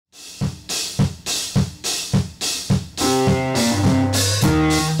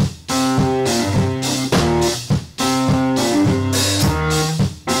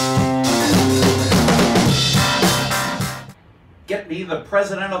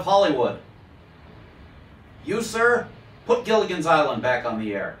president of Hollywood. You, sir, put Gilligan's Island back on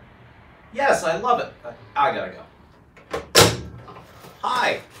the air. Yes, I love it. I gotta go.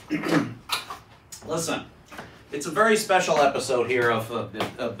 Hi. Listen, it's a very special episode here of the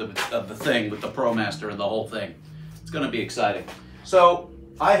thing with the ProMaster and the whole thing. It's going to be exciting. So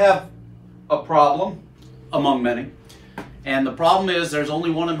I have a problem among many, and the problem is there's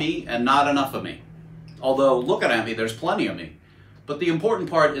only one of me and not enough of me. Although looking at me, there's plenty of me. But the important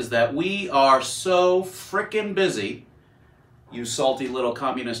part is that we are so frickin' busy, you salty little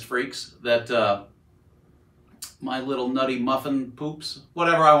communist freaks, that my little nutty muffin poops,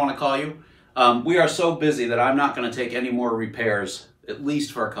 whatever I want to call you, we are so busy that I'm not going to take any more repairs, at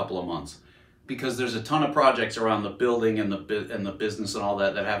least for a couple of months, because there's a ton of projects around the building and the business and all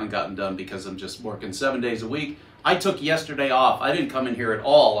that haven't gotten done because I'm just working 7 days a week. I took yesterday off. I didn't come in here at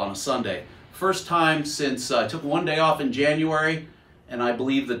all on a Sunday. First time since I took 1 day off in January, and I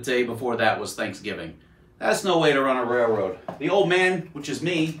believe the day before that was Thanksgiving. That's no way to run a railroad. The old man, which is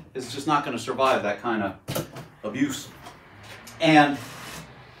me, is just not going to survive that kind of abuse. And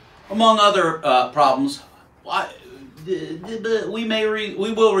among other problems,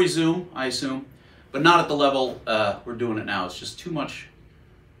 we will resume, I assume, but not at the level we're doing it now. It's just too much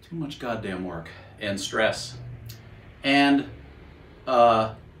goddamn work and stress. And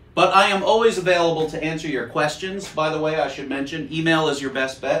but I am always available to answer your questions. By the way, I should mention, email is your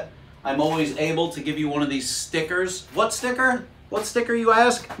best bet. I'm always able to give you one of these stickers. What sticker? What sticker, you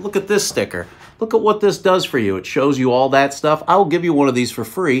ask? Look at this sticker. Look at what this does for you. It shows you all that stuff. I will give you one of these for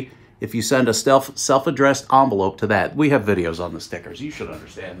free if you send a self-addressed envelope to that. We have videos on the stickers. You should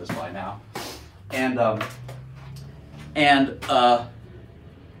understand this by now.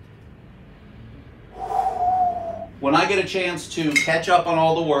 When I get a chance to catch up on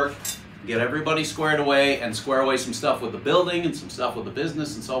all the work, get everybody squared away and square away some stuff with the building and some stuff with the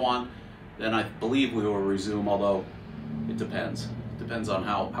business and so on, then I believe we will resume, although it depends. It depends on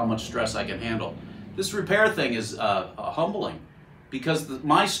how much stress I can handle. This repair thing is humbling, because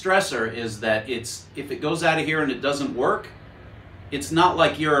my stressor is that if it goes out of here and it doesn't work, it's not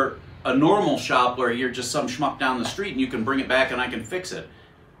like you're a normal shop where you're just some schmuck down the street and you can bring it back and I can fix it.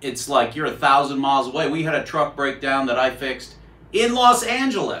 It's like you're 1,000 miles away. We had a truck breakdown that I fixed in Los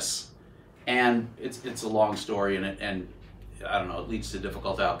Angeles. And it's a long story, and I don't know, it leads to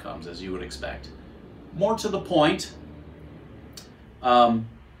difficult outcomes, as you would expect. More to the point, I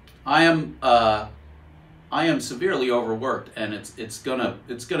am severely overworked, and it's gonna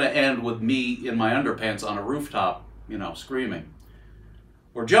end with me in my underpants on a rooftop, you know, screaming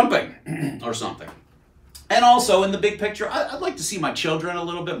or jumping or something. And also, in the big picture, I'd like to see my children a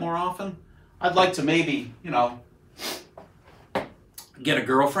little bit more often. I'd like to maybe, you know, get a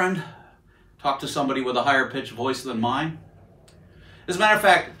girlfriend, talk to somebody with a higher pitched voice than mine. As a matter of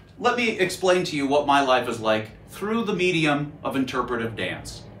fact, let me explain to you what my life is like through the medium of interpretive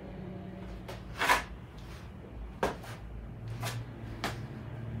dance.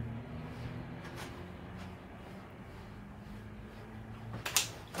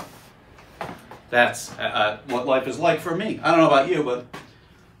 That's what life is like for me. I don't know about you, but...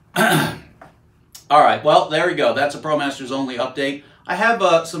 All right, well, there we go. That's a ProMasters Only update. I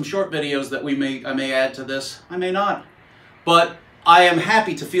have some short videos that I may add to this. I may not. But I am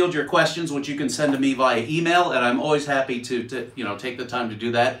happy to field your questions, which you can send to me via email, and I'm always happy to you know, take the time to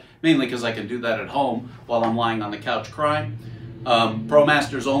do that, mainly because I can do that at home while I'm lying on the couch crying.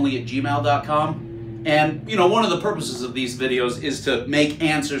 ProMastersOnly@gmail.com. And, you know, one of the purposes of these videos is to make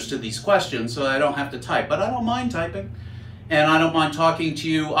answers to these questions so I don't have to type. But I don't mind typing, and I don't mind talking to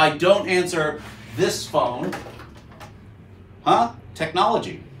you. I don't answer this phone. Huh?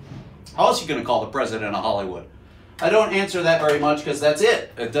 Technology. How else are you going to call the president of Hollywood? I don't answer that very much because that's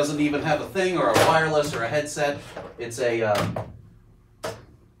it. It doesn't even have a thing or a wireless or a headset. It's a...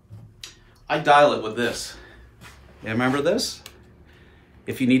 I dial it with this. You remember this?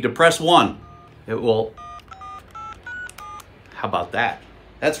 If you need to press 1, it will... How about that?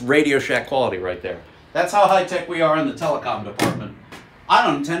 That's Radio Shack quality right there. That's how high-tech we are in the telecom department. I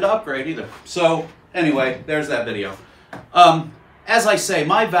don't intend to upgrade either. So, anyway, there's that video. As I say,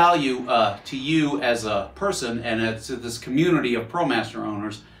 my value to you as a person and to this community of ProMaster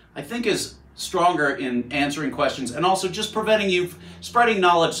owners, I think is stronger in answering questions and also just preventing you spreading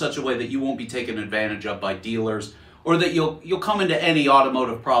knowledge such a way that you won't be taken advantage of by dealers, or that you'll come into any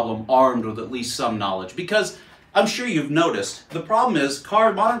automotive problem armed with at least some knowledge. Because I'm sure you've noticed, the problem is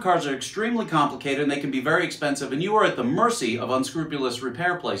modern cars are extremely complicated and they can be very expensive, and you are at the mercy of unscrupulous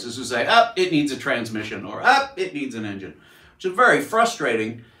repair places who say, it needs a transmission, or it needs an engine. Which is very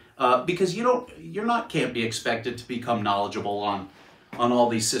frustrating because you can't be expected to become knowledgeable on all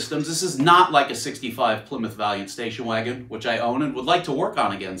these systems. This is not like a 65 Plymouth Valiant station wagon, which I own and would like to work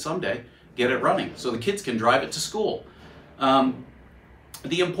on again someday, get it running, so the kids can drive it to school.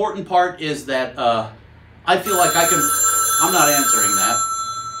 The important part is that I feel like I can, I'm not answering that,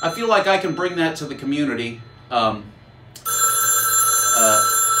 I feel like I can bring that to the community. All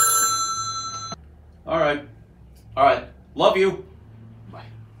right, love you. Bye.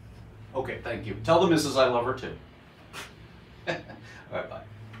 Okay, thank you. Tell the missus I love her too. All right, bye.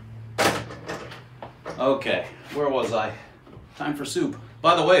 Okay, where was I? Time for soup.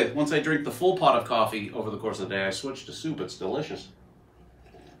 By the way, once I drink the full pot of coffee over the course of the day, I switch to soup. It's delicious.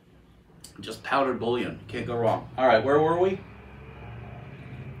 Just powdered bouillon. Can't go wrong. All right, where were we?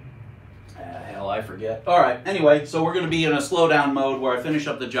 Hell, I forget. All right, anyway, so we're going to be in a slow down mode where I finish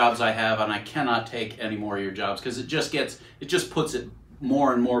up the jobs I have, and I cannot take any more of your jobs because it just puts it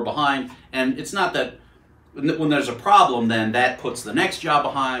more and more behind. And it's not that when there's a problem, then that puts the next job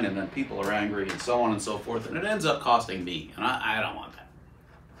behind, and then people are angry and so on and so forth, and it ends up costing me, and I don't want that.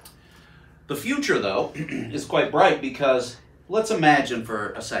 The future, though, is quite bright because let's imagine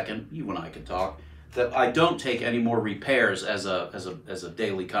for a second, you and I could talk, that I don't take any more repairs as a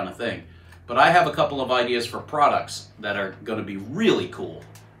daily kind of thing. But I have a couple of ideas for products that are going to be really cool,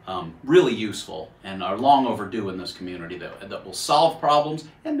 really useful, and are long overdue in this community that will solve problems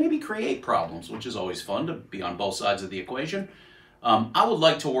and maybe create problems, which is always fun to be on both sides of the equation. I would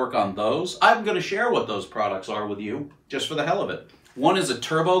like to work on those. I'm going to share what those products are with you, just for the hell of it. One is a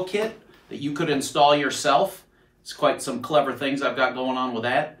turbo kit that you could install yourself. It's quite some clever things I've got going on with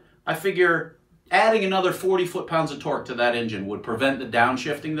that. I figure adding another 40 foot-pounds of torque to that engine would prevent the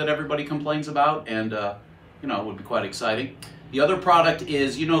downshifting that everybody complains about, and you know, it would be quite exciting. The other product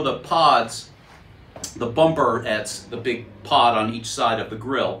is, you know, the pods, the bumperettes, the big pod on each side of the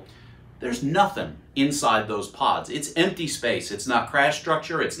grill. There's nothing inside those pods. It's empty space. It's not crash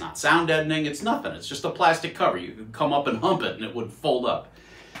structure. It's not sound deadening. It's nothing. It's just a plastic cover. You could come up and hump it and it would fold up.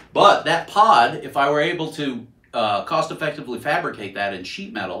 But that pod, if I were able to cost-effectively fabricate that in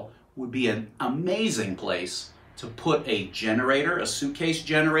sheet metal, would be an amazing place to put a generator, a suitcase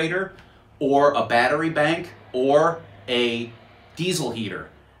generator, or a battery bank, or a diesel heater.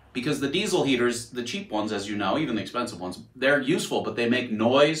 Because the diesel heaters, the cheap ones, as you know, even the expensive ones, they're useful, but they make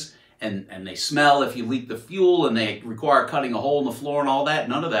noise, and they smell if you leak the fuel, and they require cutting a hole in the floor and all that.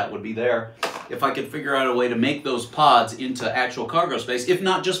 None of that would be there if I could figure out a way to make those pods into actual cargo space, if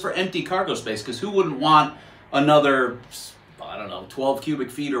not just for empty cargo space, because who wouldn't want another, I don't know, 12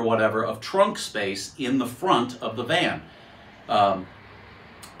 cubic feet or whatever of trunk space in the front of the van.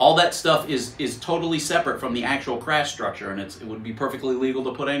 All that stuff is totally separate from the actual crash structure, and it would be perfectly legal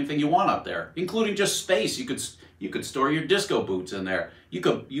to put anything you want up there, including just space. You could store your disco boots in there. You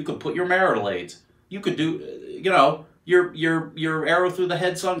could put your marital aids. You could do, you know, your arrow through the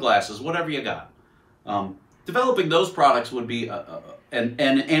head sunglasses, whatever you got. Developing those products would be and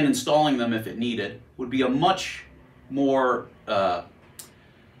installing them if it needed would be a much more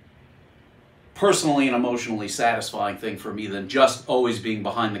personally and emotionally satisfying thing for me than just always being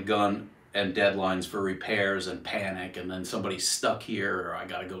behind the gun and deadlines for repairs and panic, and then somebody's stuck here or I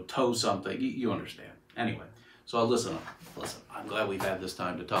gotta go tow something. You understand. Anyway, so listen, I'm glad we've had this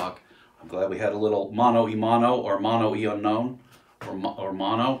time to talk. I'm glad we had a little mono e mono or mono e unknown or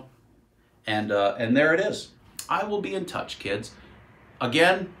mono, and there it is. I will be in touch, kids.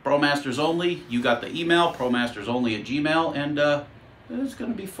 Again, Promasters Only. You got the email, promastersonly@gmail, and it's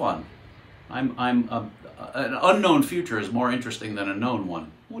going to be fun. An unknown future is more interesting than a known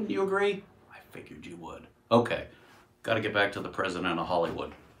one. Wouldn't you agree? I figured you would. Okay, got to get back to the president of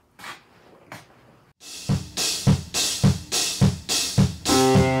Hollywood.